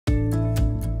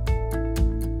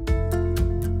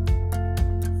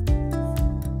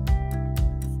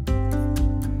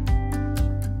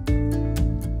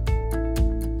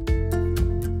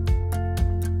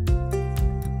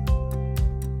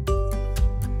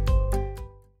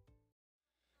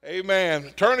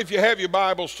Amen. Turn, if you have your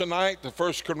Bibles tonight, to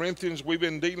 1 Corinthians. We've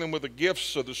been dealing with the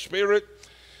gifts of the Spirit.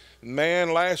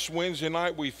 Man, last Wednesday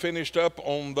night we finished up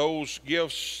on those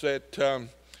gifts that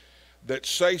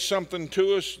say something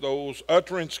to us, those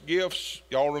utterance gifts.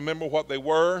 Y'all remember what they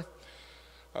were?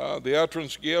 The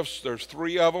utterance gifts, there's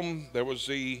three of them. There was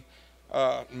the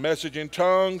message in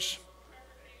tongues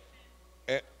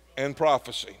and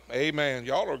prophecy. Amen.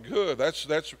 Y'all are good.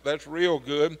 That's real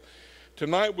good.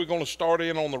 Tonight we're going to start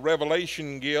in on the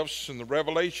revelation gifts, and the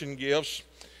revelation gifts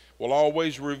will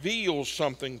always reveal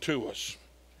something to us.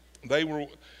 They will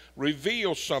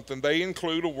reveal something. They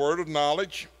include a word of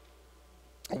knowledge,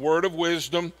 a word of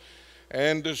wisdom,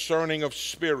 and discerning of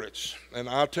spirits. And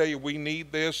I'll tell you, we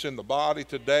need this in the body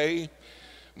today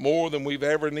more than we've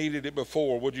ever needed it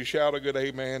before. Would you shout a good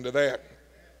amen to that?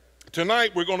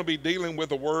 Tonight we're going to be dealing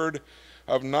with a word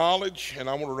of knowledge, and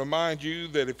I want to remind you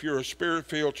that if you're a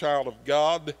spirit-filled child of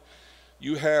God,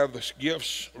 you have the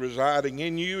gifts residing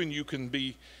in you, and you can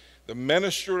be the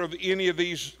minister of any of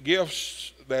these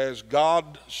gifts as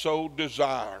God so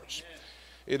desires.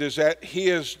 It is at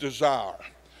His desire.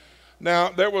 Now,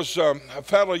 there was a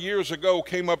fellow years ago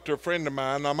came up to a friend of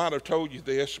mine, and I might have told you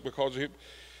this because it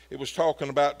was talking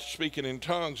about speaking in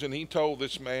tongues, and he told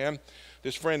this man,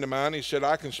 this friend of mine, he said,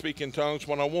 I can speak in tongues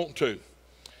when I want to.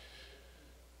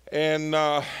 And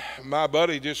my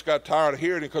buddy just got tired of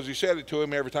hearing it because he said it to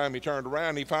him every time he turned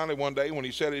around. He finally one day when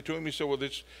he said it to him, he said, well,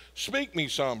 just speak me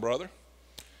some, brother.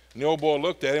 And the old boy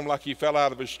looked at him like he fell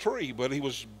out of his tree, but he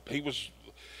was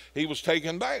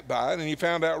taken back by it, and he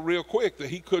found out real quick that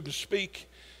he couldn't speak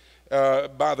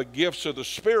by the gifts of the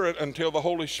Spirit until the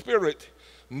Holy Spirit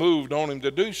moved on him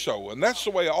to do so. And that's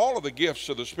the way all of the gifts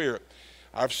of the Spirit.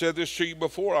 I've said this to you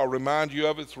before. I'll remind you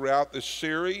of it throughout this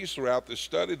series, throughout this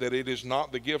study, that it is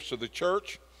not the gifts of the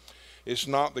church. It's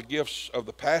not the gifts of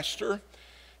the pastor.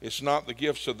 It's not the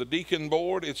gifts of the deacon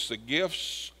board. It's the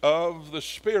gifts of the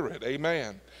Spirit.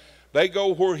 Amen. They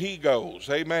go where He goes.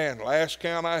 Amen. Last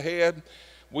count I had,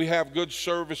 we have good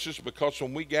services because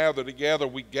when we gather together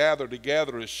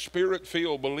as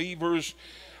Spirit-filled believers,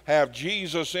 have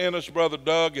Jesus in us, Brother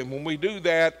Doug, and when we do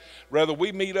that, whether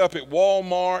we meet up at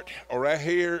Walmart or right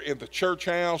here in the church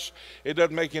house, it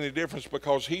doesn't make any difference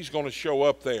because He's going to show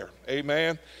up there.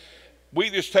 Amen. We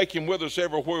just take Him with us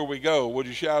everywhere we go. Would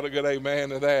you shout a good amen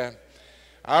to that?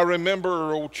 I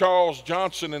remember old Charles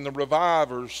Johnson and the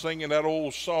Revivers singing that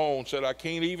old song, said, I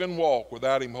can't even walk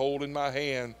without Him holding my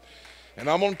hand. And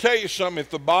I'm going to tell you something,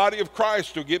 if the body of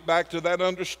Christ will get back to that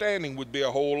understanding, would be a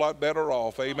whole lot better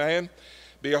off. Amen.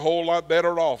 Be a whole lot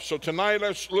better off. So tonight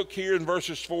let's look here in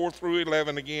verses 4 through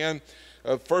 11 again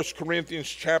of 1 Corinthians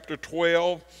chapter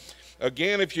 12.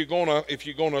 Again, if you're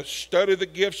gonna study the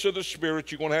gifts of the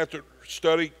Spirit, you're going to have to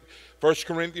study 1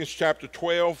 Corinthians chapter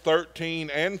 12, 13,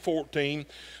 and 14,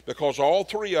 because all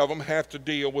three of them have to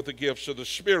deal with the gifts of the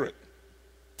Spirit.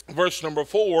 Verse number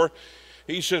 4,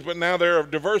 he says, but now there are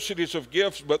diversities of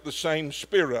gifts, but the same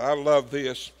Spirit. I love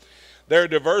this. There are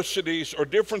diversities or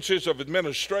differences of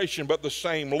administration, but the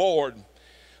same Lord.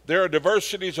 There are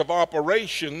diversities of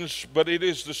operations, but it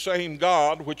is the same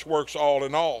God which works all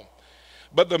in all.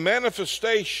 But the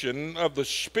manifestation of the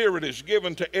Spirit is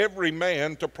given to every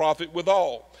man to profit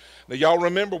withal. Now, y'all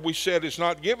remember we said it's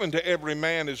not given to every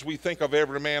man as we think of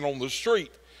every man on the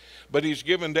street, but He's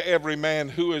given to every man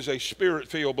who is a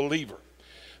Spirit-filled believer,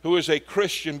 who is a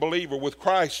Christian believer with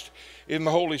Christ in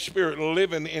the Holy Spirit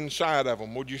living inside of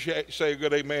them. Would you say a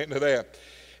good amen to that?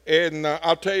 And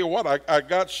I'll tell you what, I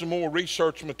got some more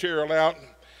research material out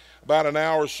about an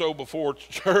hour or so before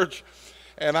church,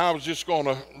 and I was just going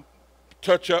to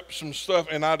touch up some stuff,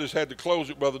 and I just had to close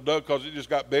it, Brother Doug, because it just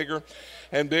got bigger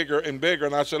and bigger and bigger.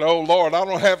 And I said, oh, Lord, I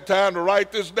don't have time to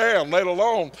write this down, let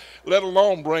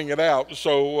alone bring it out.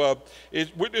 So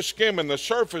we're just skimming the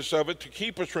surface of it to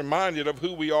keep us reminded of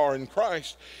who we are in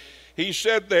Christ. He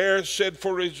said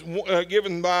for it's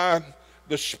given by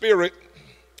the Spirit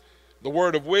the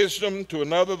word of wisdom, to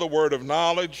another the word of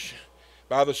knowledge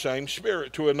by the same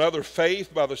Spirit, to another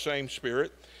faith by the same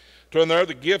Spirit, to another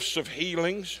the gifts of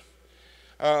healings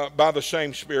by the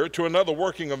same Spirit, to another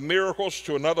working of miracles,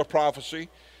 to another prophecy,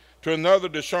 to another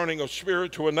discerning of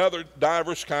spirit, to another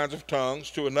divers kinds of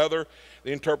tongues, to another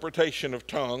the interpretation of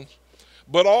tongues.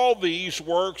 But all these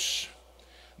works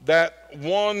that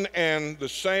one and the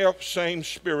same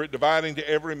Spirit, dividing to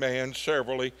every man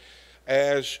severally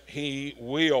as He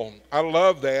will. I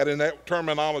love that, and that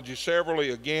terminology, severally,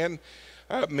 again,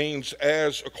 means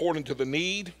as according to the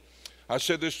need. I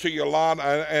said this to you a lot,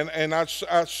 and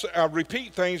I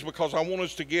repeat things because I want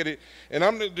us to get it. And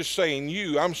I'm not just saying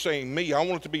you, I'm saying me. I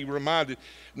want it to be reminded,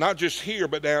 not just here,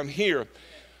 but down here.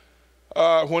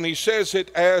 when he says it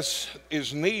as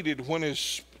is needed, when he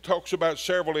talks about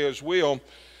severally as will,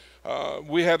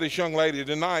 we had this young lady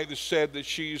tonight that said that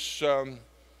she's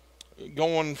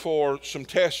going for some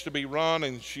tests to be run,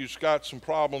 and she's got some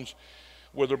problems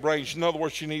with her brain. In other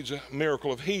words, she needs a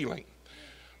miracle of healing.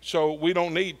 So we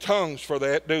don't need tongues for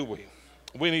that, do we?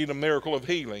 We need a miracle of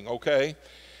healing, okay?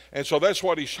 And so that's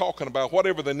what he's talking about.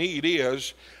 Whatever the need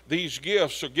is, these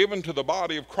gifts are given to the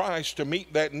body of Christ to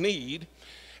meet that need.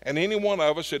 And any one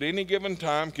of us at any given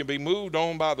time can be moved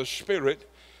on by the Spirit.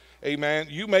 Amen.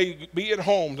 You may be at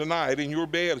home tonight in your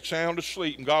bed, sound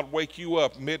asleep, and God wake you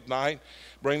up midnight,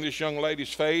 bring this young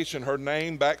lady's face and her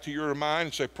name back to your mind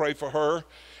and say, pray for her.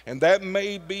 And that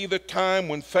may be the time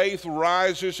when faith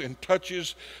rises and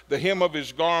touches the hem of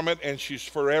his garment and she's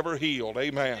forever healed.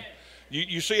 Amen.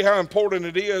 You see how important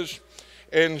it is?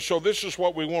 And so this is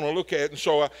what we want to look at. And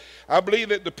so I believe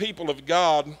that the people of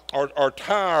God are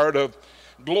tired of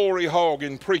glory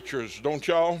hogging preachers, don't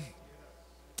y'all?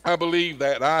 I believe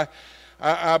that.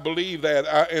 I believe that.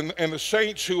 And the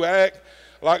saints who act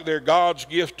like they're God's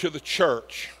gift to the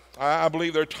church, I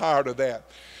believe they're tired of that.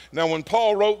 Now, when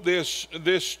Paul wrote this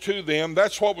to them,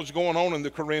 that's what was going on in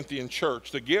the Corinthian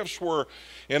church. The gifts were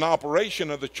in operation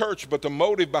of the church, but the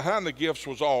motive behind the gifts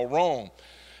was all wrong.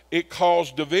 It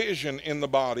caused division in the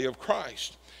body of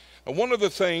Christ. And one of the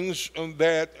things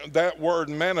that word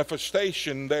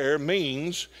manifestation there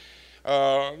means,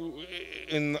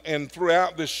 and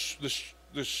throughout this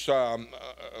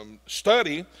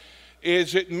study,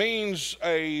 is it means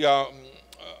a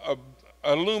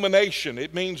illumination.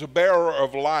 It means a bearer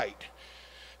of light.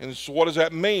 And so what does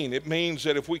that mean? It means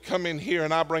that if we come in here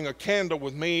and I bring a candle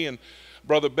with me, and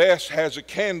Brother Bess has a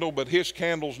candle but his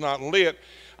candle's not lit,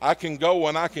 I can go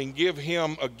and I can give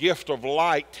him a gift of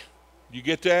light. You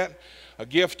get that? A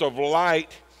gift of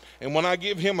light. And when I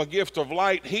give him a gift of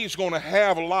light, he's going to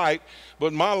have light,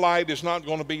 but my light is not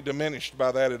going to be diminished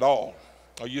by that at all.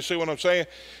 You see what I'm saying?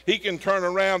 He can turn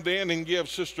around then and give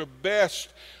Sister Bess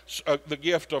the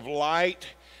gift of light,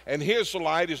 and his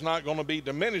light is not going to be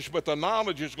diminished, but the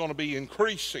knowledge is going to be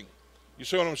increasing. You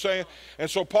see what I'm saying? And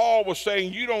so Paul was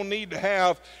saying you don't need to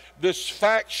have this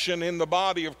faction in the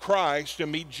body of Christ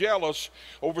and be jealous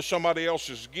over somebody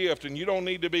else's gift, and you don't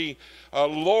need to be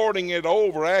lording it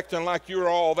over, acting like you're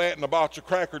all that in a box of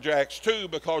Cracker Jacks too,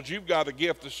 because you've got a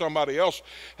gift that somebody else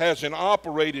hasn't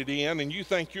operated in, and you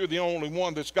think you're the only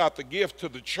one that's got the gift to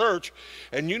the church.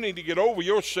 And you need to get over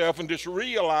yourself and just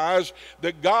realize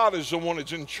that God is the one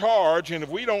that's in charge. And if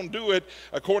we don't do it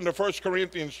according to 1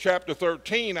 Corinthians chapter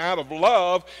 13 out of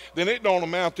love, then it don't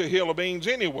amount to a hill of beans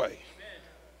anyway.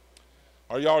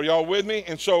 Are y'all with me?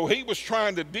 And so he was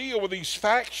trying to deal with these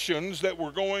factions that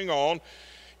were going on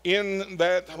in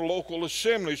that local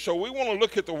assembly. So we want to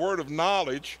look at the word of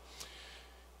knowledge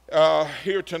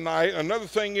here tonight. Another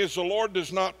thing is the Lord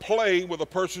does not play with a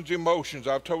person's emotions.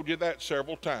 I've told you that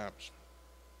several times.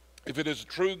 If it is a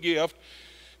true gift,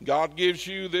 God gives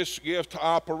you this gift to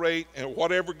operate, and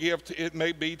whatever gift it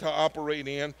may be to operate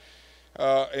in.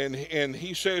 And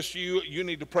he says to you, you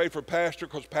need to pray for pastor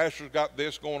because pastor's got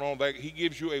this going on. That he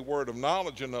gives you a word of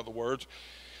knowledge, in other words.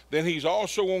 Then he's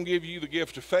also going to give you the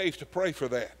gift of faith to pray for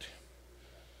that.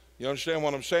 You understand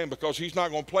what I'm saying? Because he's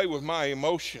not going to play with my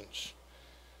emotions.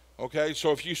 Okay,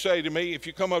 so if you say to me, if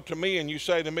you come up to me and you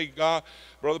say to me, God,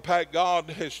 Brother Pack, God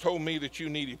has told me that you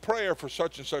needed prayer for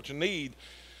such and such a need,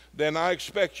 then I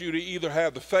expect you to either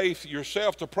have the faith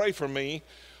yourself to pray for me,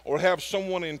 or have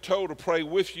someone in tow to pray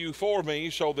with you for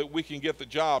me so that we can get the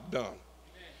job done. Amen.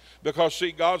 Because,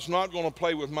 see, God's not going to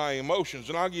play with my emotions.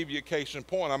 And I'll give you a case in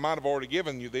point. I might have already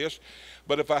given you this,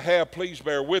 but if I have, please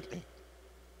bear with me.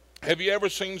 Have you ever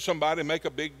seen somebody make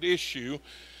a big issue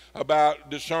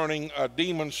about discerning a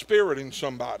demon spirit in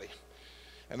somebody?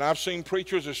 And I've seen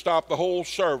preachers that stop the whole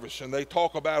service, and they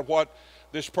talk about what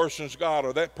this person's got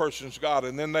or that person's got,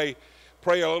 and then they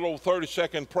pray a little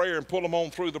 30-second prayer and pull them on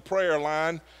through the prayer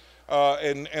line,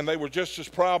 and they were just as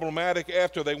problematic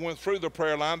after they went through the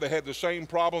prayer line. They had the same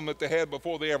problem that they had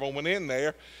before they ever went in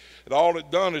there. And all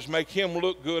it done is make him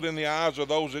look good in the eyes of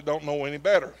those that don't know any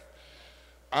better.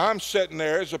 I'm sitting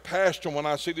there as a pastor when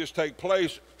I see this take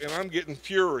place, and I'm getting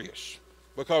furious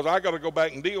because I got to go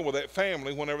back and deal with that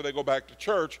family whenever they go back to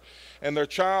church and their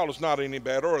child is not any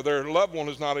better or their loved one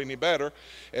is not any better,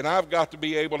 and I've got to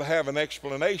be able to have an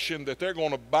explanation that they're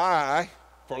going to buy,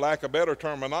 for lack of better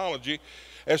terminology,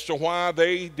 as to why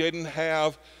they didn't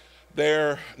have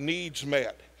their needs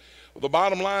met. Well, the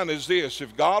bottom line is this: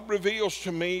 if God reveals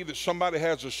to me that somebody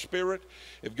has a spirit,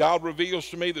 if God reveals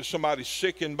to me that somebody's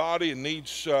sick in body and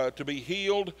needs to be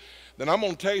healed, then I'm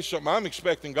going to tell you something, I'm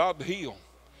expecting God to heal.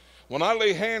 When I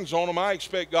lay hands on them, I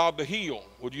expect God to heal.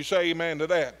 Would you say amen to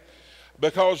that?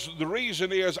 Because the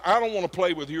reason is I don't want to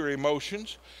play with your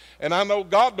emotions, and I know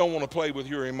God don't want to play with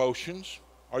your emotions.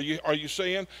 Are you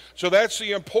seeing? So that's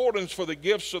the importance for the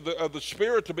gifts of the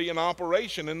Spirit to be in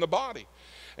operation in the body.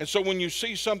 And so when you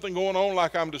see something going on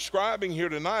like I'm describing here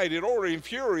tonight, it already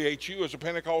infuriates you as a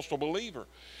Pentecostal believer,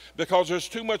 because there's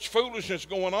too much foolishness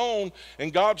going on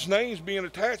and God's name's being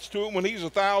attached to it when he's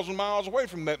 1,000 miles away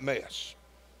from that mess.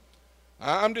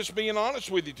 I'm just being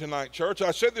honest with you tonight, church. I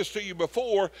said this to you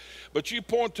before, but you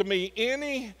point to me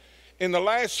in the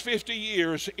last 50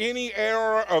 years, any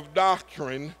era of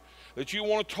doctrine that you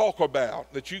want to talk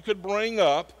about, that you could bring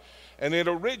up, and it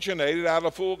originated out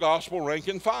of full gospel rank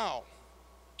and file.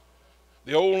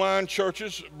 The old line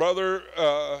churches, Brother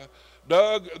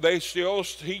Doug, they still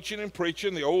teaching and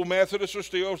preaching. The old Methodists are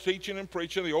still teaching and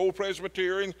preaching. The old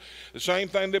Presbyterians, the same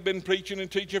thing they've been preaching and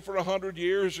teaching for 100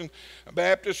 years. And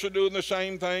Baptists are doing the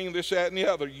same thing, this, that, and the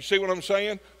other. You see what I'm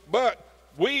saying? But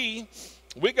we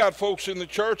got folks in the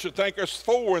church that think there's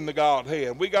 4 in the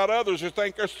Godhead. We got others that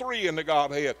think there's 3 in the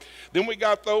Godhead. Then we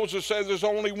got those that say there's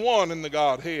only 1 in the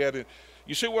Godhead. And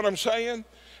you see what I'm saying?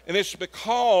 And it's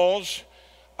because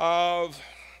of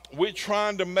we're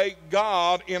trying to make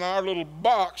God in our little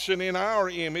box and in our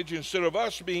image instead of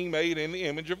us being made in the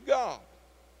image of God.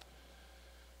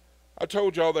 I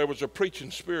told y'all there was a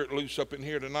preaching spirit loose up in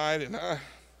here tonight, and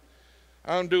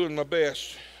I'm doing my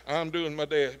best. I'm doing my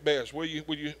best. Would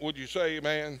you say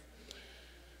amen?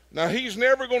 Now, he's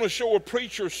never going to show a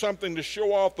preacher something to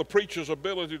show off the preacher's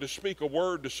ability to speak a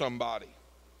word to somebody.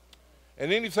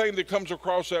 And anything that comes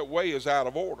across that way is out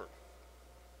of order.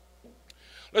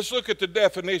 Let's look at the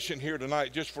definition here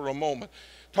tonight just for a moment,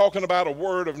 talking about a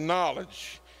word of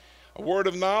knowledge. A word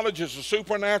of knowledge is a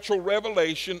supernatural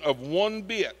revelation of 1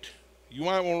 bit. You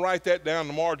might want to write that down in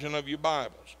the margin of your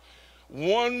Bibles.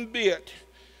 1 bit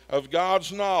of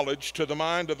God's knowledge to the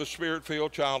mind of the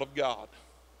Spirit-filled child of God.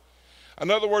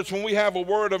 In other words, when we have a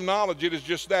word of knowledge, it is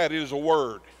just that. It is a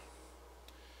word.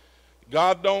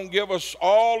 God don't give us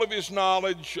all of his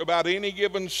knowledge about any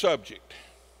given subject.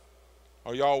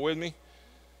 Are y'all with me?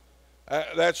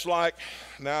 That's like,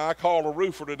 now I called a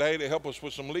roofer today to help us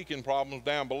with some leaking problems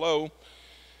down below.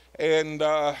 And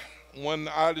when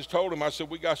I just told him, I said,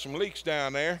 we got some leaks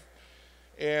down there.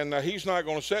 And he's not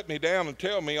going to set me down and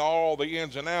tell me all the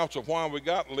ins and outs of why we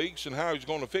got leaks and how he's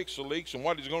going to fix the leaks and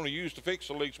what he's going to use to fix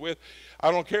the leaks with.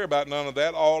 I don't care about none of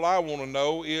that. All I want to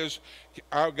know is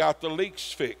I got the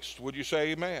leaks fixed. Would you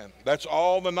say amen? That's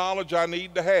all the knowledge I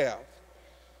need to have.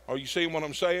 Are you seeing what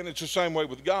I'm saying? It's the same way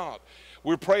with God.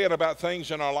 We're praying about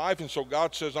things in our life, and so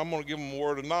God says, I'm going to give him a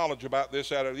word of knowledge about this,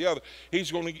 that, or the other.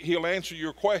 He'll answer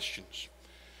your questions.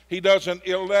 He doesn't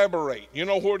elaborate. You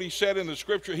know what he said in the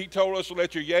scripture? He told us to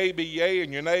let your yea be yea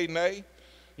and your nay, nay.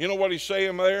 You know what he's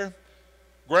saying there?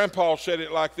 Grandpa said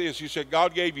it like this. He said,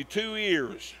 God gave you 2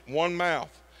 ears, 1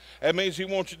 mouth. That means he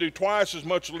wants you to do twice as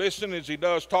much listening as he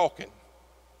does talking.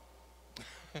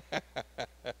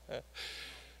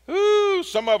 Ooh,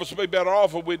 some of us would be better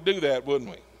off if we'd do that,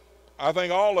 wouldn't we? I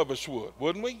think all of us would,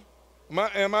 wouldn't we?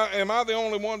 Am I the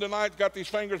only one tonight got these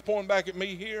fingers pointing back at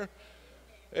me here?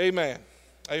 Amen.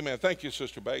 Amen. Thank you,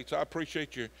 Sister Bates. I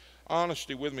appreciate your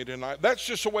honesty with me tonight. That's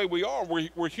just the way we are.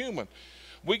 We're human.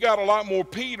 We got a lot more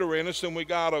Peter in us than we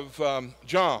got of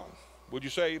John. Would you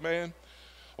say amen?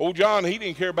 Old John, he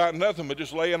didn't care about nothing but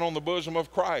just laying on the bosom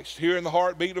of Christ, hearing the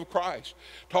heartbeat of Christ,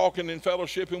 talking and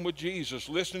fellowshipping with Jesus,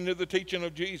 listening to the teaching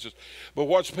of Jesus. But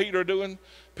what's Peter doing?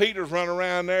 Peter's running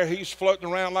around there. He's floating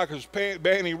around like his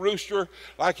banty rooster,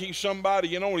 like he's somebody,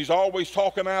 you know, and he's always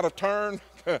talking out of turn.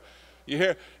 You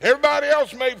hear, everybody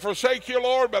else may forsake you,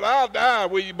 Lord, but I'll die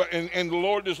with you. And the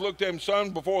Lord just looked at him,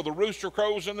 son, before the rooster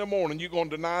crows in the morning, you're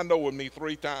going to deny knowing me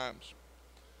 3 times.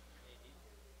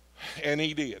 And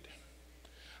he did.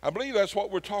 I believe that's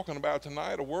what we're talking about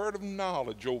tonight, a word of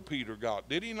knowledge old Peter got.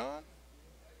 Did he not?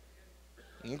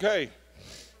 Okay.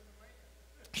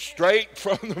 Straight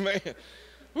from the man.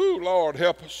 Ooh, Lord,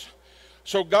 help us.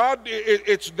 So God,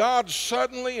 it's God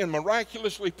suddenly and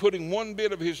miraculously putting 1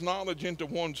 bit of his knowledge into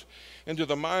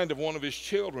the mind of one of his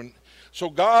children. So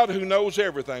God, who knows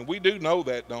everything, we do know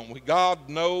that, don't we? God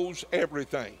knows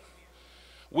everything.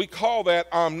 We call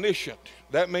that omniscient.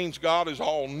 That means God is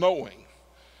all-knowing.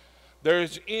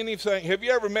 There's anything, have you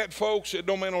ever met folks, it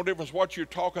don't make no difference what you're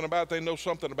talking about, they know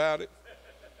something about it?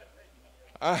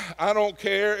 I don't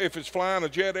care if it's flying a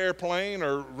jet airplane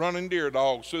or running deer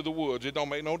dogs through the woods. It don't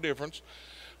make no difference.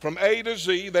 From A to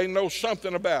Z, they know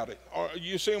something about it.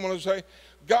 You see what I say?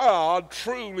 God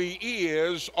truly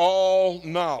is all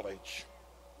knowledge.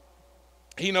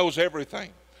 He knows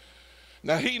everything.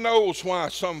 Now, he knows why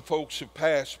some folks have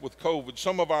passed with COVID.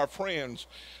 Some of our friends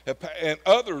have, and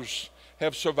others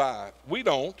have survived. We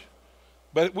don't,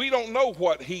 but we don't know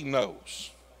what he knows.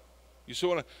 You see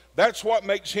what that's what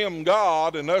makes him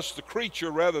God and us the creature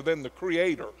rather than the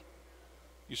creator.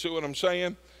 You see what I'm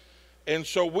saying? And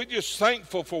so we're just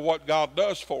thankful for what God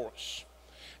does for us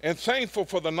and thankful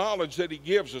for the knowledge that he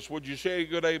gives us. Would you say a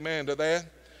good amen to that?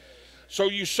 So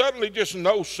you suddenly just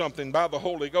know something by the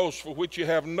Holy Ghost for which you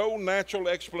have no natural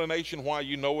explanation why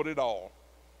you know it at all.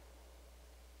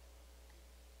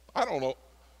 I don't know.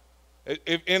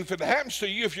 If it happens to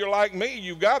you, if you're like me,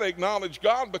 you've got to acknowledge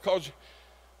God, because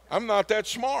I'm not that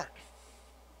smart.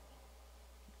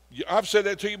 I've said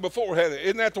that to you before, Heather.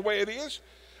 Isn't that the way it is?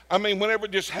 I mean, whenever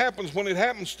it just happens, when it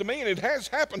happens to me, and it has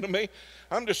happened to me,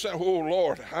 I'm just saying, oh,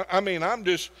 Lord. I'm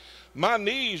just, my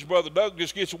knees, Brother Doug,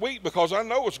 just gets weak, because I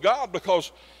know it's God,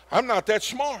 because I'm not that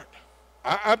smart.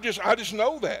 I just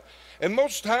know that. And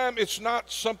most of the time, it's not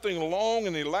something long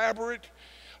and elaborate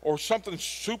or something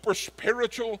super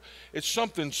spiritual. It's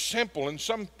something simple and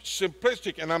some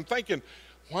simplistic. And I'm thinking,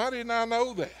 why didn't I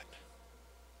know that?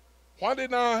 Why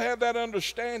didn't I have that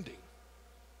understanding?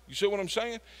 You see what I'm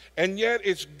saying? And yet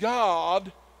it's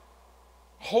God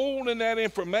holding that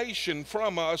information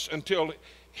from us until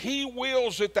he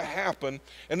wills it to happen,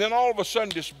 and then all of a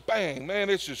sudden just bang, man,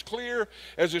 it's as clear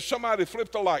as if somebody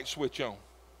flipped a light switch on.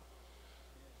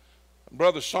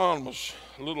 Brother Son was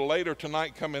a little later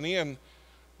tonight coming in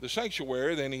the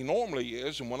sanctuary than he normally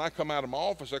is, and when I come out of my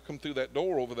office, I come through that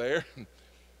door over there,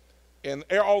 and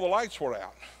all the lights were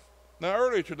out. Now,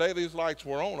 earlier today, these lights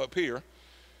were on up here.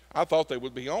 I thought they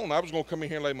would be on. I was going to come in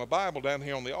here and lay my Bible down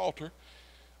here on the altar.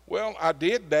 Well, I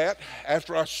did that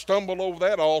after I stumbled over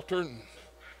that altar. And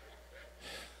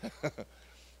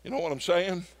you know what I'm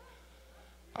saying?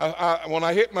 When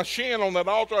I hit my shin on that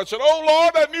altar, I said, oh,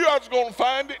 Lord, I knew I was going to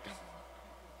find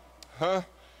it.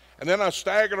 And then I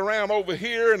staggered around over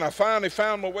here, and I finally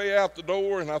found my way out the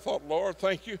door, and I thought, Lord,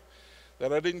 thank you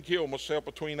that I didn't kill myself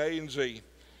between A and Z.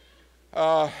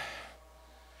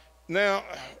 Now,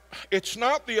 it's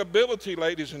not the ability,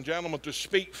 ladies and gentlemen, to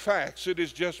speak facts. It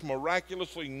is just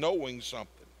miraculously knowing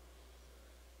something.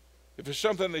 If it's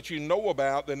something that you know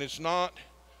about, then it's not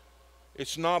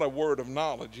a word of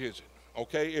knowledge, is it?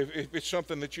 Okay? If it's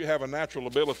something that you have a natural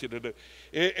ability to do.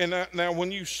 Now, when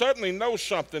you suddenly know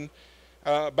something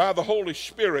by the Holy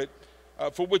Spirit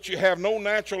for which you have no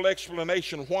natural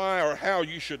explanation why or how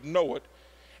you should know it,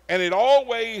 and it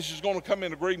always is going to come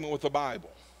in agreement with the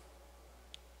Bible.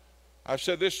 I've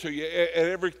said this to you at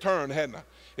every turn, hadn't I?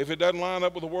 If it doesn't line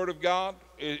up with the Word of God,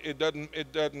 it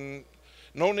doesn't,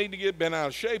 no need to get bent out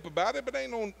of shape about it, but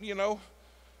ain't no, you know,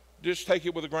 just take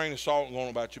it with a grain of salt and go on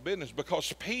about your business.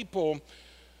 Because people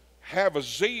have a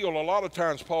zeal, a lot of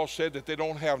times Paul said, that they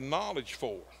don't have knowledge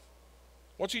for.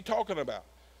 What's he talking about?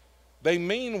 They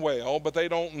mean well, but they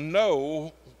don't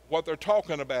know what they're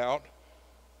talking about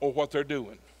or what they're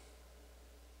doing.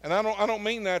 And I don't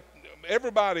mean that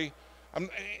everybody,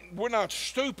 we're not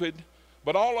stupid,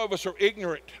 but all of us are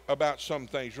ignorant about some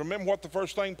things. Remember what the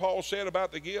first thing Paul said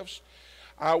about the gifts?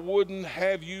 I wouldn't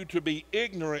have you to be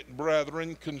ignorant,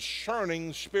 brethren,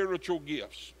 concerning spiritual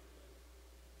gifts.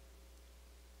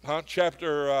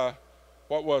 Chapter,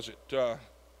 what was it?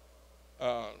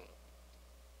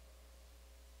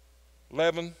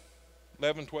 11,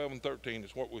 12, and 13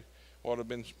 is what I've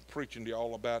been preaching to you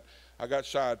all about. I got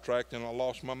sidetracked and I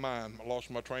lost my mind. I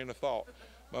lost my train of thought.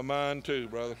 My mind too,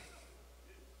 brother.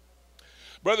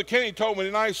 Brother Kenny told me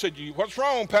tonight, he said, what's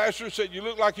wrong, Pastor? He said, you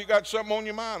look like you got something on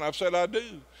your mind. I've said, I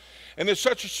do. And it's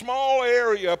such a small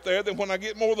area up there that when I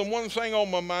get more than one thing on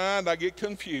my mind, I get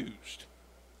confused.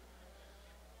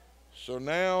 So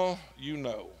now you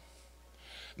know.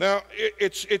 Now,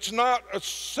 it's not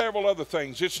several other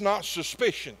things. It's not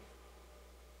suspicion.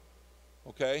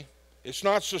 Okay? It's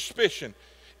not suspicion.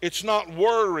 It's not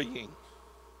worrying.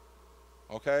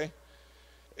 Okay?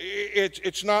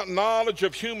 It's not knowledge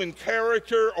of human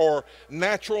character or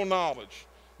natural knowledge.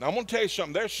 Now, I'm going to tell you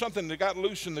something. There's something that got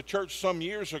loose in the church some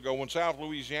years ago in South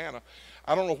Louisiana.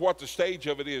 I don't know what the stage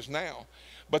of it is now.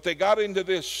 But they got into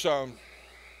this,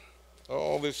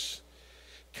 this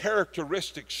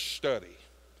characteristics study.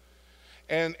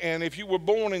 And if you were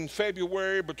born in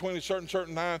February between a certain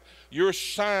time, your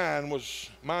sign was,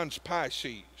 mine's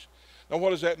Pisces. Now,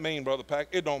 what does that mean, Brother Pack?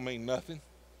 It don't mean nothing.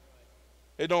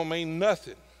 It don't mean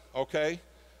nothing, okay?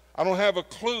 I don't have a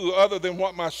clue other than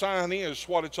what my sign is,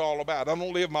 what it's all about. I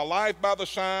don't live my life by the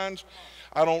signs.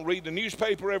 I don't read the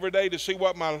newspaper every day to see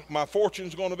what my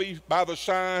fortune's going to be by the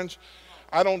signs.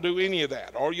 I don't do any of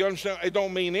that. Or you understand, it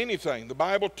don't mean anything. The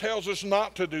Bible tells us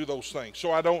not to do those things,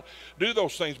 so I don't do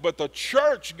those things. But the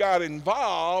church got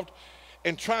involved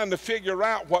in trying to figure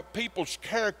out what people's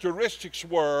characteristics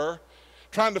were,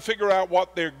 trying to figure out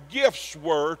what their gifts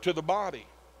were to the body.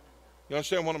 You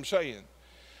understand what I'm saying?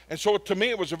 And so to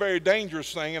me it was a very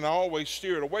dangerous thing, and I always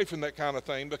steered away from that kind of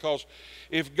thing, because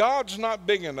if God's not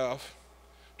big enough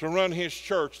to run his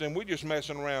church, then we're just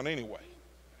messing around anyway.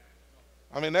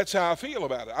 I mean, that's how I feel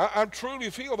about it. I truly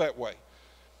feel that way.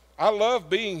 I love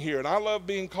being here, and I love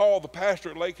being called the pastor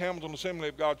at Lake Hamilton Assembly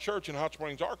of God Church in Hot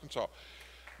Springs, Arkansas.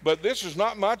 But this is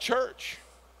not my church.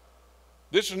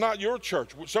 This is not your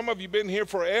church. Some of you have been here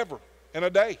forever and a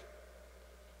day.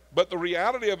 But the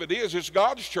reality of it is, it's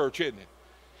God's church, isn't it?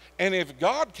 And if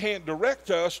God can't direct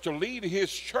us to lead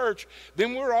his church,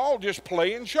 then we're all just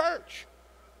playing church.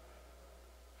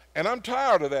 And I'm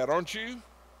tired of that, aren't you?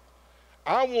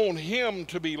 I want him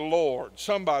to be Lord.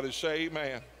 Somebody say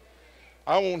amen.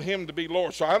 I want him to be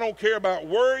Lord. So I don't care about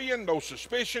worrying, no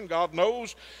suspicion. God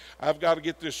knows I've got to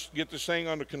get this thing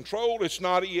under control. It's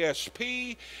not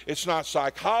ESP. It's not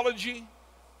psychology.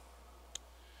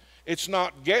 It's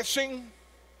not guessing.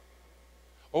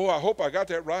 Oh, I hope I got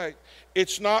that right.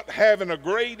 It's not having a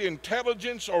great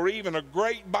intelligence or even a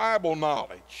great Bible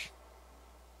knowledge.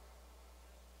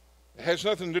 It has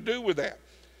nothing to do with that.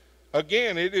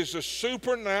 Again, it is a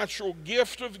supernatural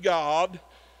gift of God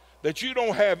that you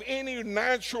don't have any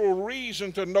natural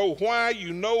reason to know why.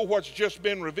 You know what's just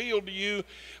been revealed to you,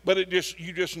 but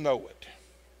you just know it.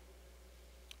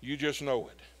 You just know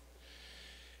it.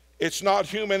 It's not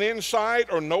human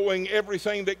insight or knowing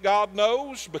everything that God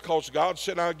knows, because God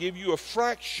said, I'll give you a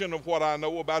fraction of what I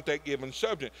know about that given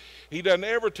subject. He doesn't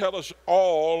ever tell us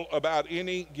all about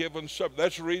any given subject.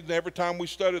 That's the reason every time we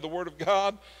study the Word of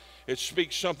God, it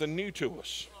speaks something new to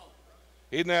us.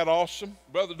 Isn't that awesome?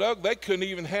 Brother Doug, they couldn't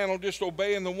even handle just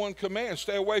obeying the one command.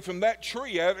 Stay away from that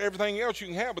tree. Everything else you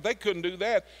can have, but they couldn't do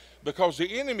that because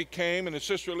the enemy came, and as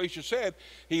Sister Alicia said,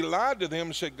 he lied to them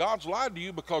and said, God's lied to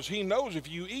you because he knows if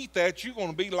you eat that, you're going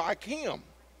to be like him,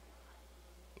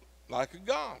 like a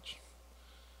god.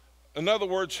 In other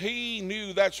words, he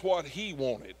knew that's what he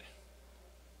wanted.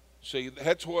 See,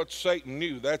 that's what Satan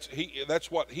knew.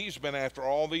 That's what he's been after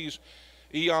all these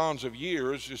eons of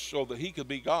years, just so that he could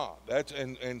be God.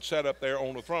 And set up there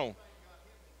on the throne.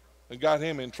 And got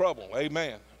him in trouble.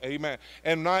 Amen. Amen.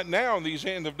 And right now in these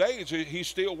end of days, he's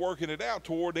still working it out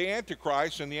toward the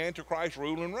Antichrist and the Antichrist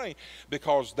rule and reign,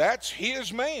 because that's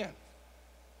his man.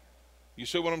 You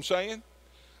see what I'm saying?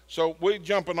 So we're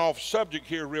jumping off subject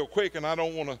here real quick, and I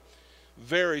don't want to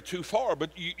vary too far,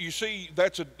 but you see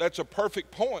that's a perfect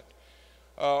point.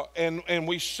 And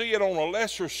we see it on a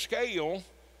lesser scale,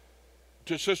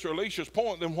 to Sister Alicia's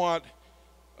point, than what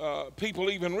people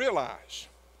even realize.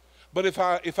 But if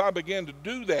I begin to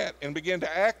do that and begin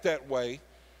to act that way,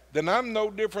 then I'm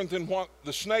no different than what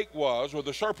the snake was, or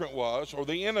the serpent was, or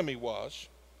the enemy was.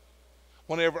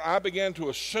 Whenever I began to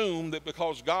assume that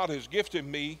because God has gifted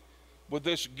me with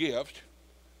this gift,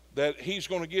 that he's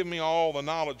going to give me all the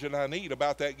knowledge that I need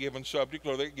about that given subject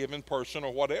or that given person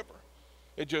or whatever.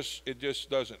 It just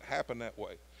doesn't happen that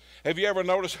way. Have you ever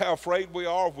noticed how afraid we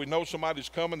are if we know somebody's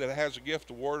coming that has a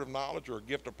gift of word of knowledge or a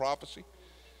gift of prophecy?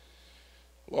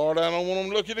 Lord, I don't want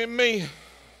them looking at me.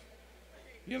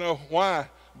 You know, why?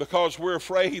 Because we're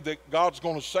afraid that God's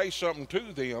going to say something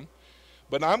to them.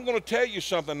 But I'm going to tell you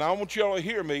something. I want you all to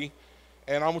hear me,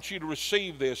 and I want you to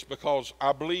receive this, because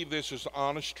I believe this is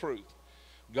honest truth.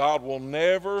 God will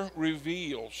never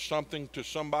reveal something to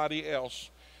somebody else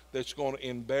that's going to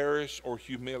embarrass or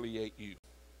humiliate you.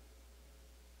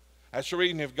 That's the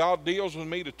reason if God deals with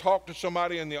me to talk to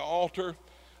somebody in the altar,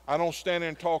 I don't stand there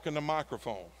and talk in the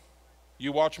microphone.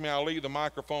 You watch me, I'll leave the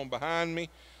microphone behind me,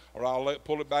 or I'll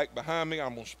pull it back behind me.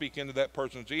 I'm going to speak into that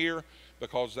person's ear,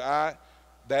 because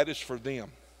that is for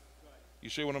them. You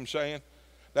see what I'm saying?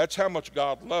 That's how much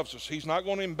God loves us. He's not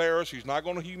going to embarrass. He's not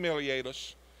going to humiliate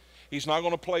us. He's not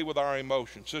going to play with our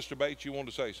emotions. Sister Bates, you want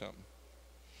to say something?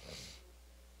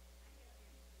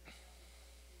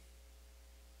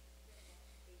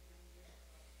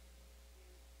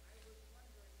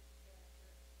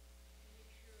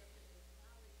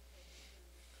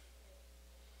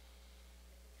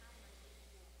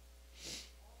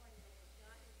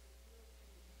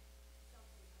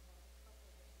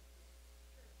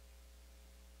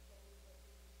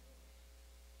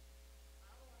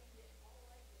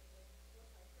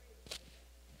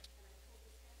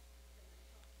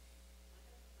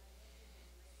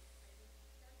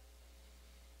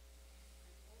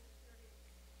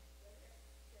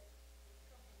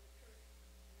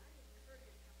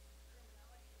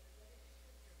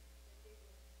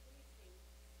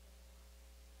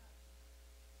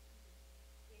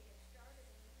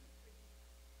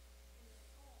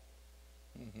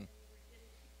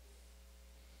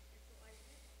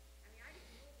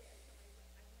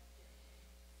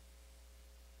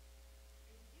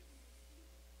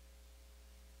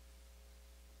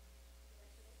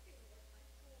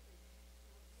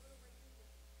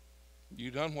 You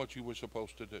done what you were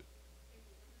supposed to do.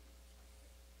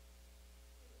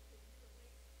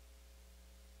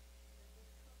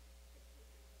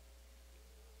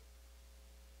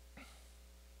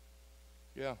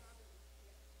 Yeah.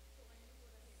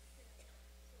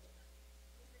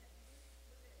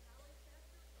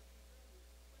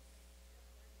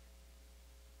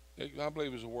 I believe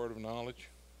it was a word of knowledge.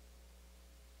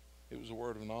 It was a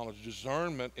word of knowledge.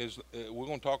 Discernment is, we're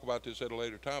going to talk about this at a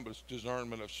later time, but it's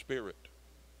discernment of spirit.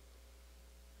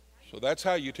 So that's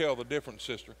how you tell the difference,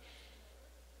 sister.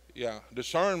 Yeah,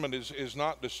 discernment is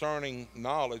not discerning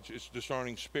knowledge, it's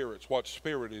discerning spirits, what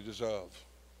spirit it is of.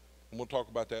 And we'll talk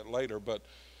about that later, but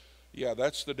yeah,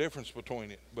 that's the difference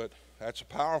between it. But that's a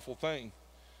powerful thing.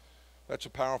 That's a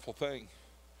powerful thing.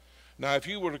 Now, if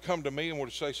you were to come to me and were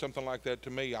to say something like that to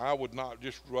me, I would not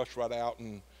just rush right out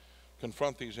and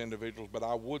confront these individuals, but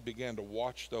I would begin to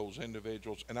watch those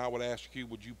individuals, and I would ask you,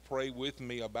 would you pray with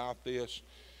me about this,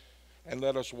 and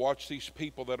let us watch these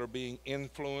people that are being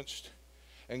influenced,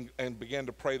 and begin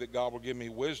to pray that God will give me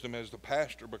wisdom as the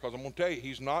pastor, because I'm going to tell you,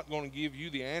 he's not going to give you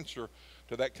the answer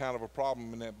to that kind of a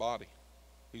problem in that body.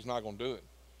 He's not going to do it.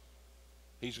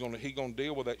 He's going to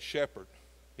deal with that shepherd.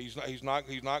 He's not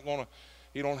going to.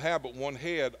 He don't have but one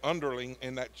head underling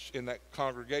in that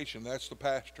congregation. That's the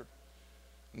pastor.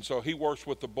 And so he works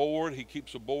with the board. He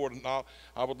keeps the board. And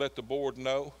I would let the board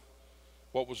know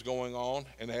what was going on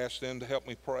and ask them to help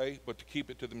me pray, but to keep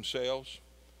it to themselves,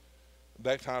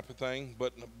 that type of thing.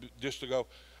 But just to go,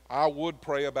 I would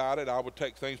pray about it. I would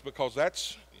take things, because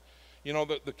that's, you know,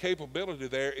 the capability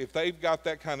there. If they've got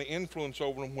that kind of influence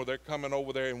over them where they're coming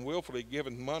over there and willfully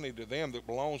giving money to them that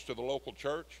belongs to the local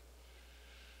church,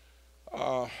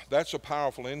 that's a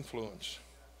powerful influence.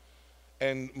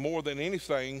 And more than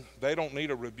anything, they don't need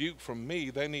a rebuke from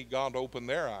me. They need God to open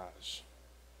their eyes.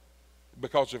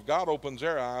 Because if God opens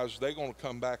their eyes, they're going to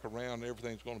come back around and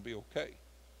everything's going to be okay.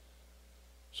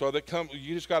 So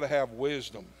you just got to have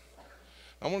wisdom.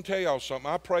 I'm going to tell y'all something.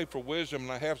 I pray for wisdom,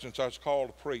 and I have since I was called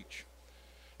to preach.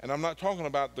 And I'm not talking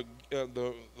about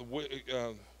the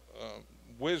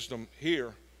wisdom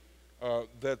here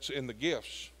that's in the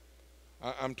gifts.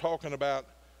 I'm not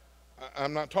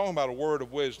talking about a word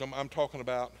of wisdom. I'm talking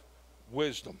about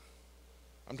wisdom.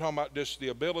 I'm talking about just the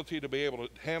ability to be able to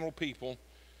handle people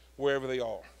wherever they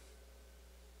are.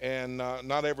 And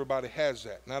not everybody has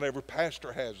that. Not every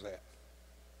pastor has that.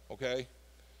 Okay?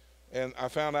 And I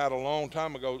found out a long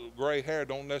time ago, gray hair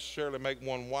don't necessarily make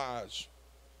one wise.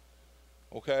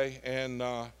 Okay? And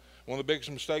one of the biggest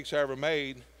mistakes I ever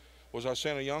made was I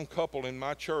sent a young couple in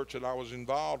my church that I was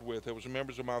involved with. It was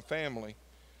members of my family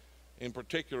in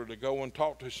particular, to go and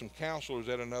talk to some counselors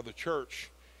at another church,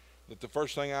 that the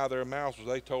first thing out of their mouths was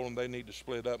they told them they need to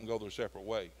split up and go their separate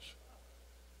ways.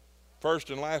 First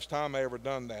and last time I ever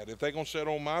done that. If they're going to sit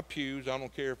on my pews, I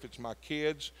don't care if it's my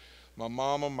kids, my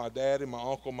mama, my daddy, my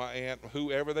uncle, my aunt,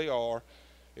 whoever they are,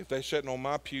 if they're sitting on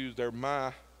my pews, they're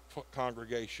my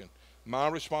congregation. My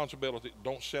responsibility.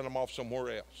 Don't send them off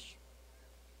somewhere else.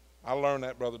 I learned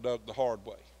that, Brother Doug, the hard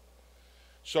way.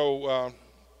 So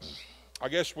I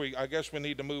guess we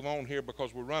need to move on here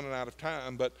because we're running out of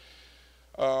time. But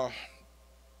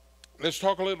let's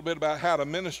talk a little bit about how to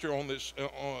minister on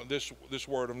this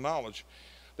word of knowledge.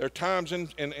 There are times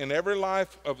in every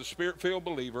life of the Spirit-filled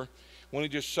believer when he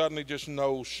just suddenly just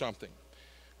knows something.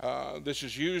 This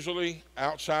is usually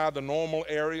outside the normal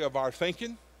area of our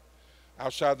thinking,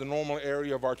 outside the normal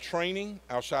area of our training,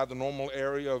 outside the normal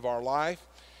area of our life.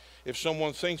 If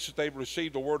someone thinks that they've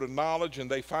received a word of knowledge and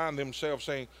they find themselves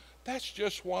saying, "That's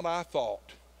just what I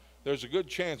thought," there's a good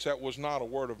chance that was not a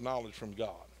word of knowledge from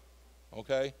God.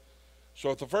 Okay? So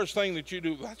if the first thing that you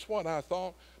do, "That's what I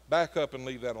thought," back up and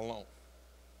leave that alone.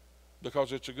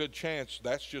 Because it's a good chance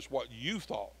that's just what you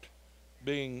thought,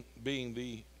 being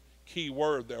the key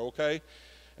word there, okay?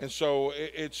 And so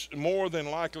it's more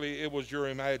than likely it was your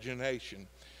imagination.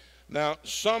 Now,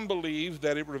 some believe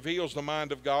that it reveals the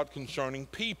mind of God concerning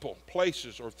people,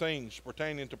 places, or things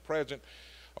pertaining to present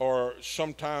or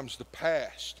sometimes the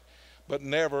past, but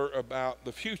never about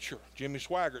the future. Jimmy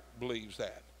Swaggart believes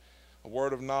that. A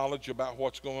word of knowledge about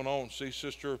what's going on. See,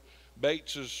 Sister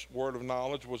Bates's word of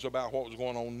knowledge was about what was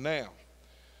going on now.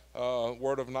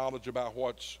 Word of knowledge about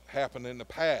what's happened in the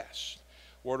past.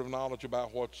 Word of knowledge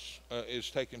about what's is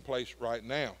taking place right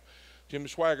now. Jimmy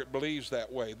Swaggart believes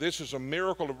that way. This is a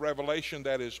miracle of revelation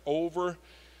that is over,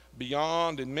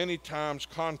 beyond, and many times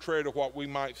contrary to what we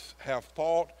might have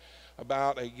thought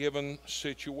about a given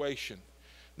situation.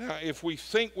 Now, if we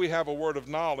think we have a word of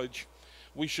knowledge,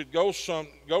 we should go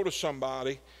to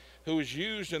somebody who is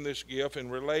used in this gift and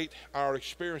relate our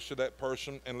experience to that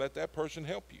person and let that person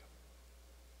help you.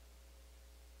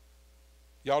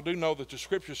 Y'all do know that the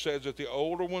scripture says that the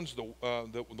older ones,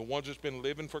 the ones that's been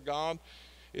living for God,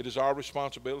 it is our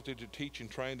responsibility to teach and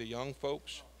train the young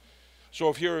folks. So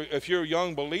if you're a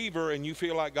young believer and you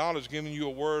feel like God has given you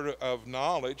a word of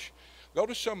knowledge, go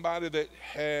to somebody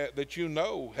that you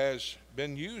know has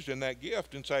been used in that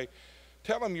gift and say,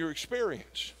 tell them your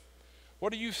experience.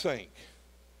 What do you think?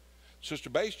 Sister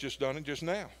Bates just done it just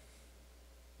now.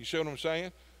 You see what I'm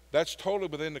saying? That's totally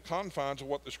within the confines of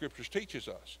what the scriptures teaches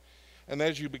us. And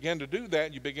as you begin to do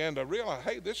that, you begin to realize,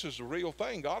 hey, this is a real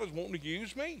thing. God is wanting to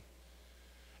use me.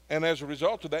 And as a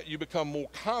result of that, you become more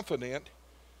confident,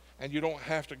 and you don't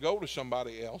have to go to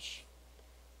somebody else.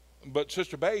 But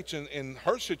Sister Bates, in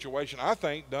her situation, I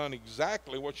think, done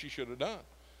exactly what she should have done.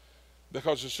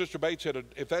 Because as Sister Bates said,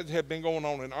 if that had been going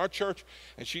on in our church,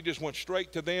 and she just went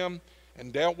straight to them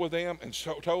and dealt with them and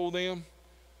told them,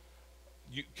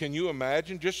 can you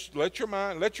imagine? Just let your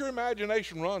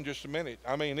imagination run just a minute.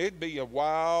 I mean, it'd be a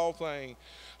wild thing.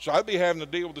 So I'd be having to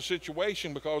deal with the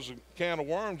situation because the can of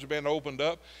worms had been opened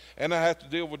up, and I have to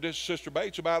deal with this Sister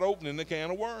Bates about opening the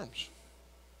can of worms.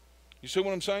 You see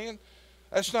what I'm saying?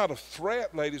 That's not a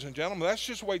threat, ladies and gentlemen. That's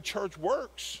just the way church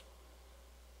works.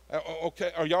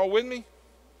 Okay, are y'all with me?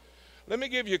 Let me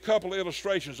give you a couple of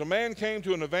illustrations. A man came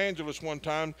to an evangelist one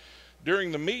time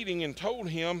during the meeting and told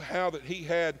him how that he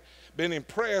had been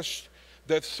impressed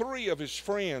that 3 of his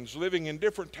friends living in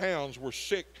different towns were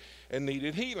sick and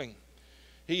needed healing.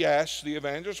 He asked the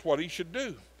evangelist what he should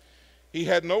do. He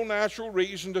had no natural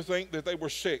reason to think that they were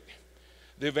sick.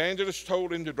 The evangelist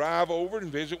told him to drive over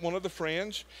and visit one of the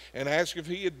friends and ask if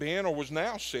he had been or was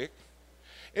now sick.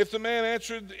 If the man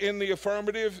answered in the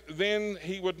affirmative, then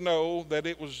he would know that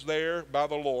it was there by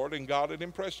the Lord and God had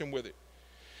impressed him with it.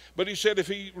 But he said if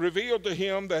he revealed to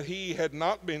him that he had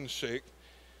not been sick,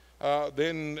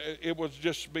 then it would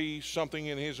just be something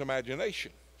in his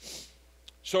imagination.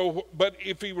 So, but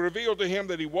if he revealed to him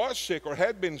that he was sick or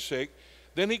had been sick,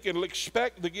 then he can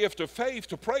expect the gift of faith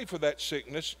to pray for that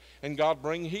sickness and God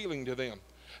bring healing to them.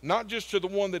 Not just to the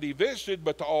one that he visited,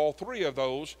 but to all 3 of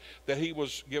those that he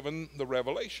was given the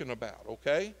revelation about,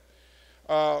 okay?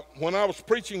 When I was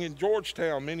preaching in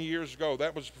Georgetown many years ago,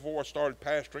 that was before I started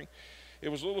pastoring, it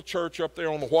was a little church up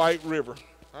there on the White River.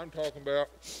 I'm talking about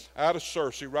out of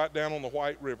Searcy, right down on the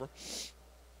White River,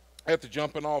 at the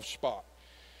jumping off spot.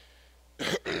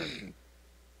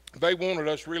 They wanted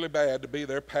us really bad to be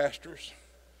their pastors.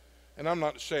 And I'm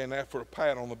not saying that for a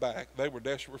pat on the back. They were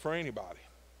desperate for anybody.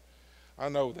 I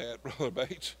know that, Brother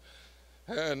Bates.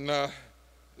 And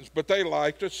but they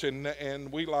liked us,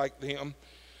 and we liked them.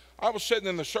 I was sitting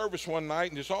in the service one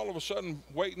night, and just all of a sudden,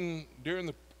 waiting during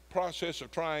the process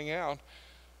of trying out,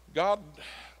 God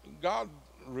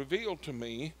revealed to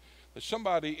me that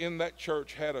somebody in that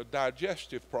church had a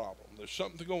digestive problem. There's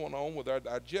something going on with our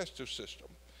digestive system.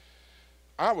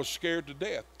 I was scared to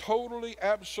death. Totally,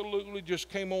 absolutely just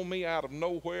came on me out of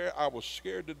nowhere. I was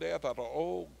scared to death. I thought,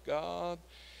 oh, God,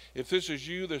 if this is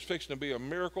you, there's fixing to be a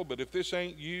miracle. But if this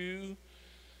ain't you,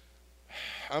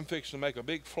 I'm fixing to make a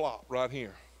big flop right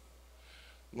here.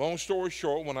 Long story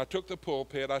short, when I took the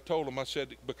pulpit, I told him, I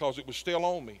said, because it was still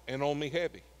on me and on me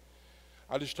heavy.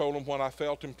 I just told him what I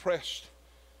felt impressed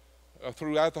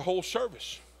throughout the whole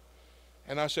service.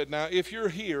 And I said, now, if you're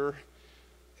here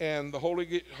and the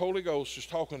Holy Ghost is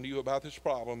talking to you about this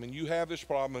problem, and you have this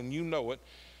problem and you know it,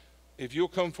 if you'll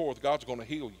come forth, God's going to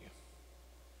heal you.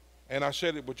 And I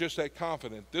said it with just that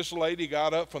confidence. This lady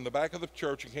got up from the back of the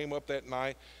church and came up that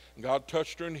night, and God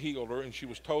touched her and healed her, and she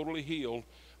was totally healed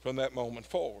from that moment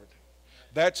forward.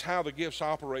 That's how the gifts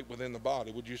operate within the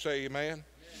body. Would you say amen?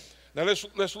 Now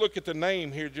let's look at the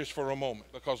name here just for a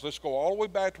moment, because let's go all the way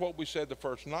back to what we said the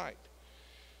first night.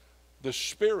 The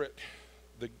Spirit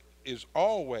is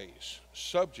always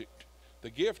subject, the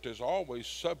gift is always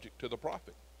subject to the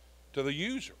prophet, to the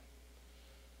user.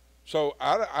 So,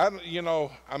 I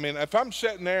mean, if I'm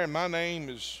sitting there and my name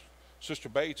is Sister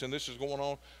Bates and this is going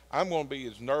on, I'm going to be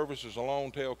as nervous as a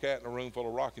long-tailed cat in a room full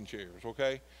of rocking chairs,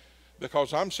 okay?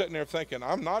 Because I'm sitting there thinking,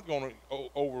 I'm not going to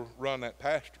overrun that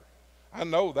pastor. I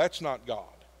know that's not God.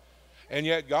 And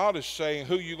yet God is saying,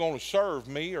 who you going to serve,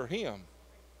 me or him?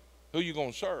 Who you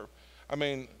going to serve? I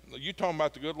mean, you're talking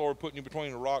about the good Lord putting you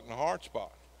between a rock and a hard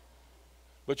spot.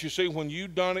 But you see, when you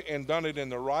done it and done it in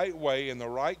the right way, in the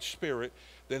right spirit,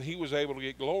 then he was able to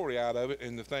get glory out of it,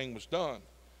 and the thing was done.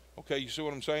 Okay, you see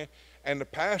what I'm saying? And the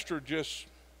pastor just...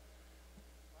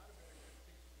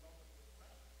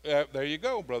 there you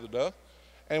go, Brother Doug.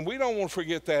 And we don't want to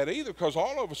forget that either, because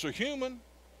all of us are human.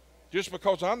 Just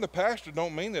because I'm the pastor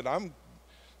don't mean that I'm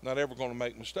not ever going to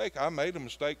make a mistake. I made a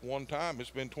mistake one time. It's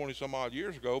been 20-some odd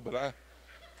years ago, but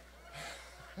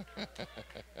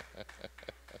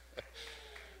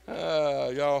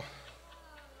Y'all,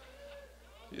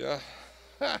 yeah.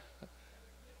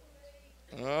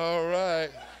 All right.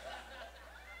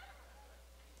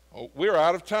 Oh, we're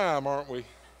out of time, aren't we?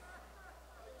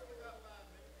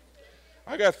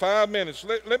 I got 5 minutes.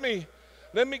 Let me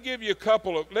give you a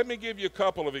couple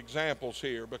of examples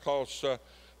here, because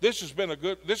this has been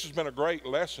a great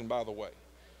lesson, by the way.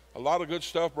 A lot of good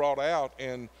stuff brought out,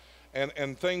 and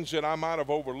things that I might have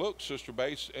overlooked, Sister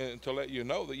Bass, and to let you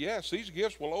know that yes, these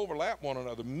gifts will overlap one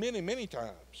another many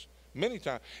times,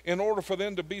 in order for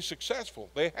them to be successful.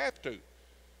 They have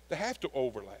to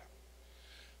overlap.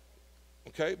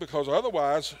 Okay, because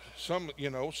otherwise,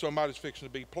 somebody's fixing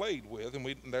to be played with, and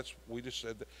we just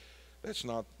said that's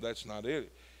not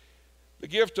it. The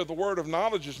gift of the word of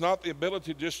knowledge is not the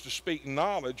ability just to speak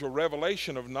knowledge or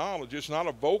revelation of knowledge. It's not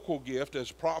a vocal gift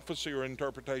as prophecy or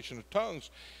interpretation of tongues.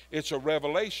 It's a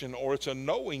revelation, or it's a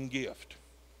knowing gift.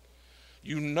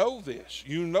 You know this.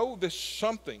 You know this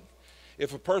something.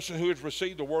 If a person who has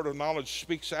received the word of knowledge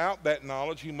speaks out that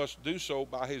knowledge, he must do so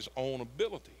by his own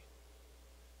ability.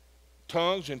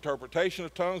 Tongues, interpretation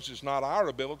of tongues is not our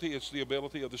ability, it's the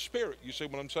ability of the Spirit. You see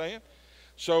what I'm saying?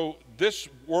 So this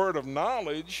word of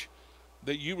knowledge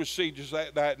that you received just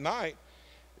that night,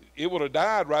 it would have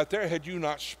died right there had you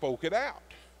not spoke it out.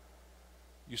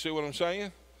 You see what I'm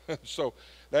saying? So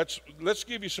let's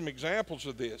give you some examples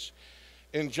of this.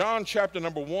 In John chapter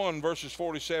number 1, verses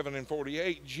 47 and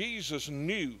 48, Jesus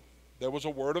knew. There was a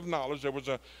word of knowledge, there was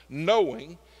a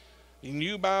knowing. He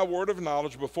knew by a word of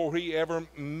knowledge before he ever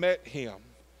met him.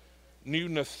 Knew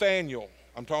Nathaniel.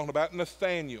 I'm talking about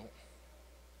Nathaniel.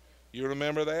 You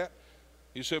remember that?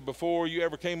 He said, before you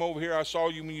ever came over here, I saw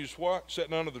you when you was what?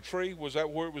 Sitting under the tree. Was that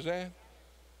where it was at?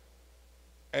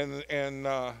 And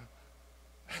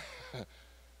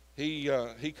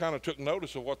he kind of took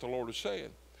notice of what the Lord is saying.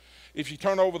 If you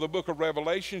turn over the book of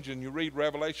Revelations and you read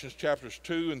Revelations chapters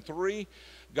 2 and 3,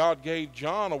 God gave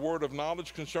John a word of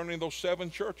knowledge concerning those 7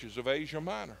 churches of Asia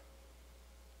Minor.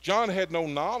 John had no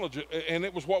knowledge, and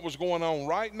it was what was going on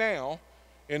right now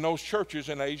in those churches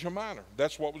in Asia Minor.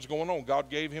 That's what was going on. God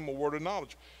gave him a word of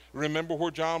knowledge. Remember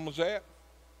where John was at?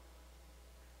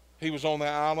 He was on the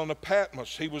island of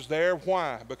Patmos. He was there.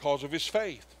 Why? Because of his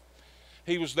faith.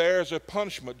 He was there as a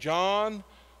punishment. John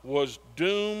was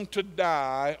doomed to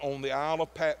die on the Isle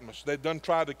of Patmos. They'd done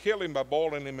tried to kill him by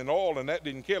boiling him in oil, and that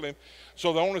didn't kill him.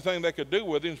 So the only thing they could do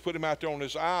with him is put him out there on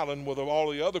this island with all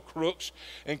the other crooks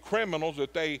and criminals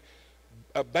that they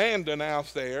abandoned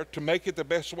out there to make it the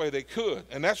best way they could.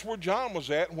 And that's where John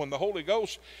was at when the Holy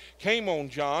Ghost came on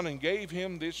John and gave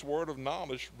him this word of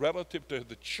knowledge relative to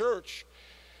the church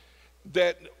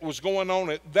that was going on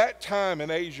at that time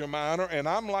in Asia Minor. And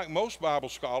I'm like most Bible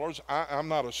scholars, I'm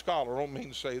not a scholar, I don't mean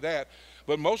to say that,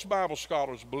 but most Bible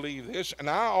scholars believe this, and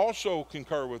I also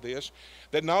concur with this,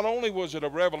 that not only was it a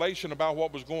revelation about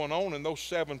what was going on in those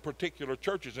 7 particular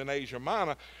churches in Asia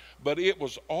Minor, but it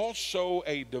was also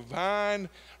a divine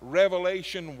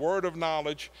revelation, word of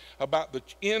knowledge about the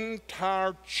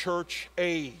entire church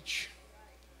age.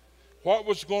 What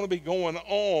was going to be going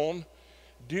on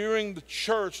during the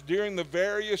church, during the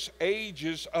various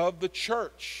ages of the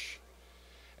church.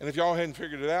 And if y'all hadn't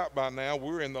figured it out by now,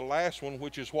 we're in the last one,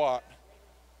 which is what?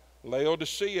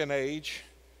 Laodicean age,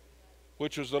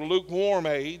 which was the lukewarm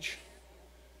age.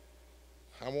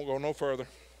 I won't go no further.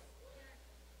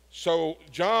 So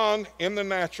John, in the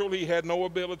natural, he had no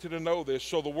ability to know this.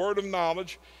 So the word of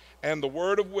knowledge and the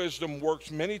word of wisdom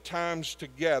works many times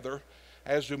together,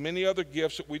 as do many other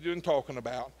gifts that we've been talking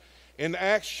about. In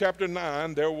Acts chapter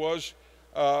 9, there was,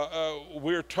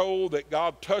 we're told that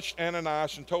God touched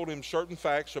Ananias and told him certain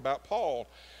facts about Paul.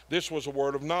 This was a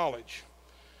word of knowledge.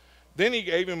 Then he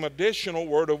gave him additional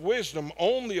word of wisdom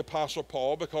on the Apostle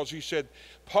Paul, because he said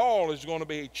Paul is going to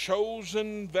be a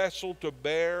chosen vessel to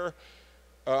bear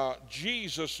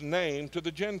Jesus' name to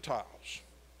the Gentiles.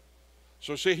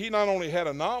 So see, he not only had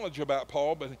a knowledge about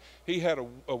Paul, but he had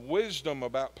a wisdom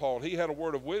about Paul. He had a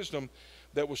word of wisdom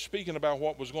that was speaking about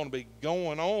what was going to be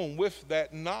going on with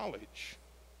that knowledge.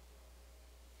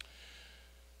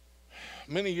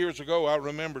 Many years ago, I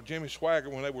remember Jimmy Swagger,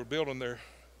 when they were building their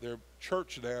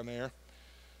church down there,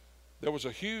 there was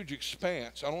a huge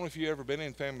expanse. I don't know if you've ever been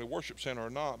in Family Worship Center or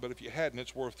not, but if you hadn't,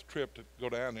 it's worth the trip to go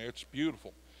down there. It's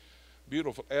beautiful,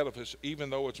 beautiful edifice, even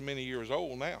though it's many years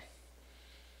old now.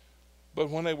 But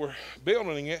when they were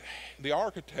building it, the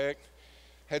architect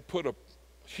had put a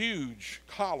huge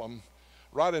column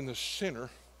right in the center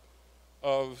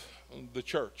of the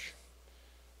church,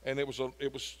 and it was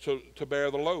to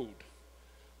bear the load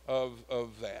of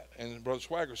that. And Brother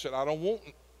Swagger said, I don't want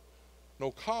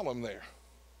no column there.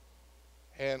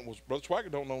 And Brother Swagger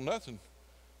don't know nothing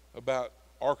about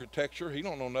architecture. He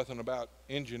don't know nothing about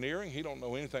engineering. He don't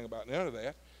know anything about none of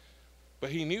that. But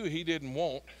he knew he didn't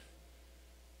want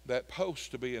that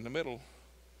post to be in the middle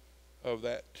of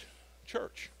that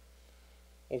church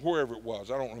or wherever it was.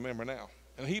 I don't remember now.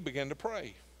 And he began to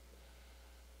pray.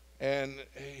 And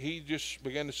he just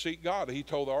began to seek God. He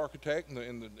told the architect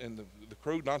and the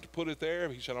crew not to put it there.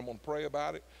 He said, I'm going to pray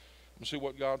about it and see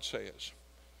what God says.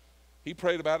 He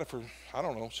prayed about it for, I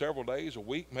don't know, several days, a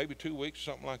week, maybe 2 weeks,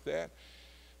 something like that.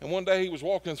 And one day he was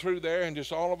walking through there, and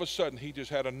just all of a sudden he just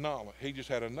had a knowledge. He just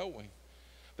had a knowing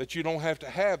that you don't have to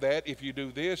have that if you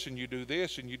do this and you do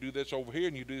this and you do this over here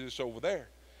and you do this over there.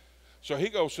 So he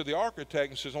goes to the architect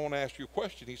and says, I want to ask you a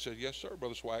question. He said, yes, sir,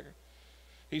 Brother Swagger.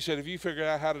 He said, have you figured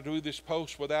out how to do this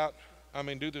post without,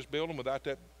 do this building without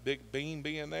that big beam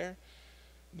being there?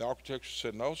 The architect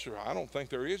said, no, sir, I don't think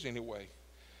there is any way.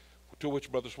 To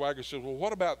which Brother Swagger said, well,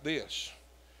 what about this?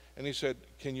 And he said,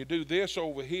 can you do this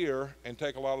over here and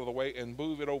take a lot of the weight and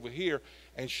move it over here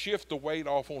and shift the weight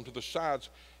off onto the sides?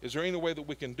 Is there any way that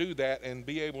we can do that and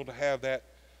be able to have that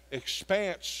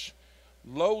expanse,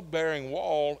 load-bearing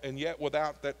wall, and yet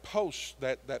without that post,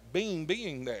 that beam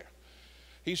being there?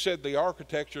 He said the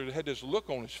architecture had this look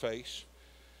on his face.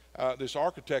 This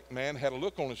architect man had a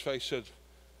look on his face, said,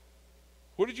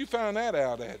 where did you find that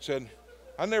out at? Said,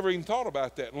 I never even thought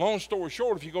about that. Long story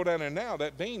short, if you go down there now,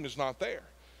 that beam is not there.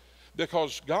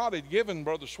 Because God had given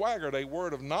Brother Swaggart a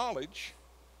word of knowledge,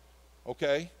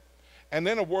 okay, and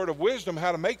then a word of wisdom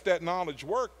how to make that knowledge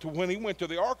work. To when he went to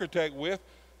the architect with,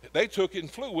 they took it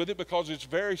and flew with it because it's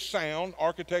very sound,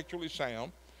 architecturally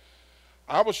sound.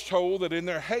 I was told that in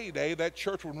their heyday, that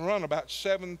church would run about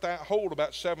hold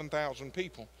about 7,000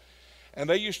 people. And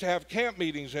they used to have camp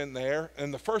meetings in there,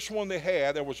 and the first one they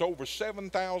had, there was over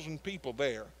 7,000 people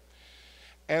there.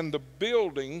 And the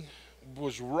building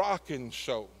was rocking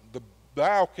so. The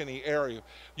balcony area,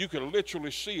 you could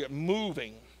literally see it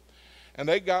moving. And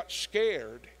they got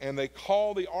scared, and they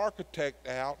called the architect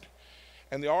out,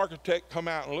 and the architect come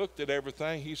out and looked at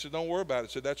everything. He said, don't worry about it.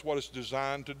 He said, that's what it's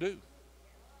designed to do.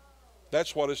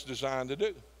 That's what it's designed to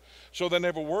do. So they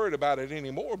never worried about it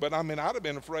anymore. But I'd have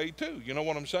been afraid too. You know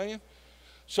what I'm saying?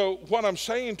 So what I'm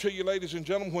saying to you, ladies and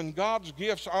gentlemen, when God's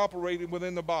gifts operated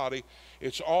within the body,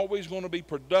 it's always going to be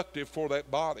productive for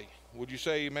that body. Would you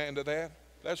say amen to that?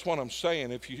 That's what I'm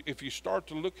saying. If you start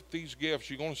to look at these gifts,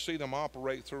 you're going to see them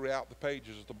operate throughout the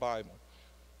pages of the Bible.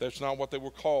 That's not what they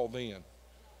were called then.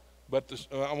 But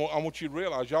I want you to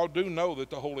realize, y'all do know that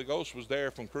the Holy Ghost was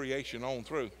there from creation on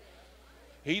through.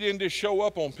 He didn't just show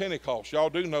up on Pentecost.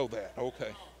 Y'all do know that.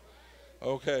 Okay.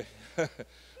 Okay.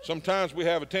 Sometimes we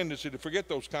have a tendency to forget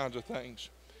those kinds of things.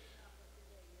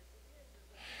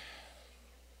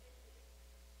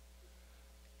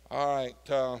 All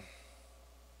right.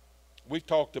 We've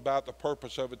talked about the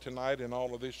purpose of it tonight and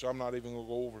all of this. So I'm not even going to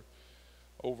go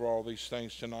over all these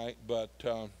things tonight. But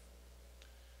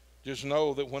just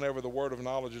know that whenever the word of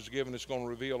knowledge is given, it's going to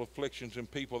reveal afflictions in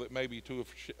people that may be too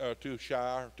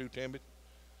shy or too timid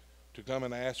to come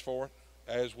and ask for it,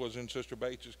 as was in Sister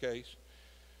Bates's case.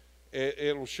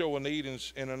 It'll show a need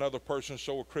in another person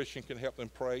so a Christian can help them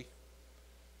pray.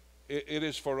 It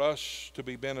is for us to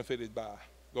be benefited by.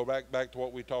 Go back to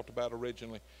what we talked about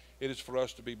originally. It is for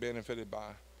us to be benefited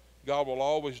by. God will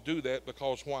always do that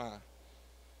because why?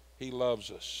 He loves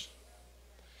us.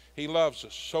 He loves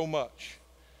us so much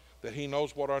that he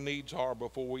knows what our needs are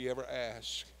before we ever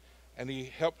ask. And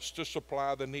he helps to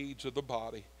supply the needs of the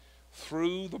body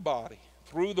through the body.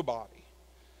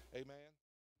 Amen.